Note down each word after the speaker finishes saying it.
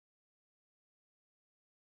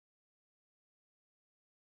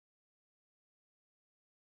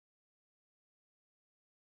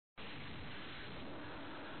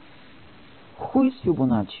Who is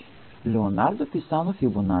Fibonacci? Leonardo Pisano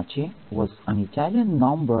Fibonacci was an Italian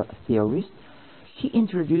number theorist. He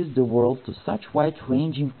introduced the world to such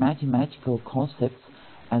wide-ranging mathematical concepts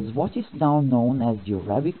as what is now known as the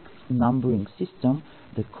Arabic numbering system,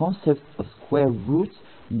 the concept of square roots,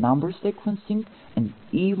 number sequencing, and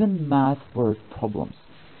even math word problems.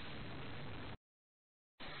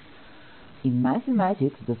 In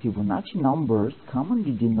mathematics, the Fibonacci numbers,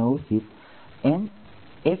 commonly denoted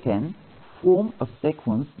Fn, form a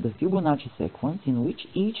sequence, the Fibonacci sequence, in which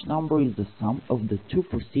each number is the sum of the two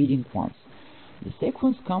preceding ones. The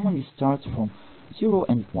sequence commonly starts from 0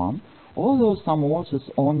 and 1, although some authors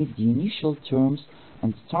omit the initial terms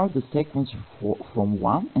and start the sequence from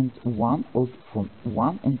 1 and 1 or from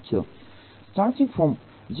 1 and 2. Starting from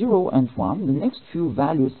 0 and 1, the next few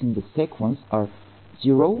values in the sequence are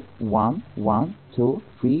 0, 1, 1, 2,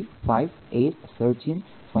 3, 5, 8, 13,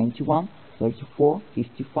 21, 34,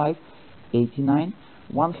 55, 89,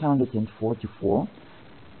 144,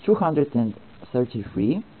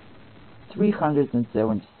 233,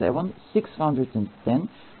 377, 610,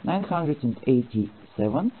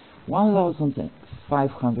 987,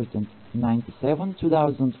 1597,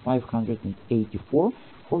 2584,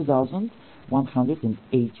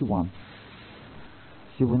 4181.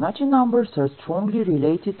 Fibonacci numbers are strongly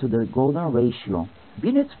related to the golden ratio.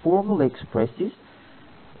 Binet's formula expresses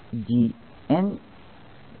the nth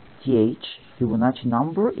Fibonacci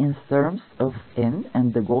number in terms of n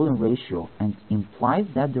and the golden ratio, and implies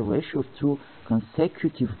that the ratio of two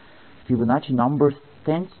consecutive Fibonacci numbers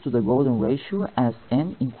tends to the golden ratio as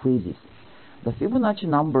n increases. The Fibonacci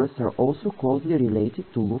numbers are also closely related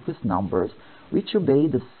to Lucas numbers, which obey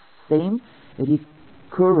the same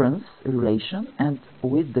recurrence relation, and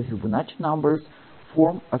with the Fibonacci numbers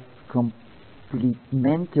form a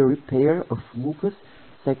complementary pair of Lucas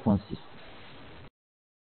sequences.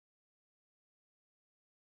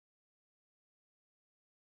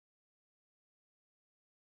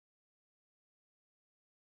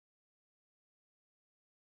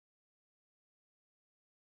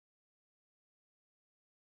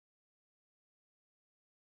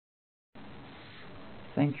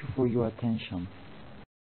 Thank you for your attention.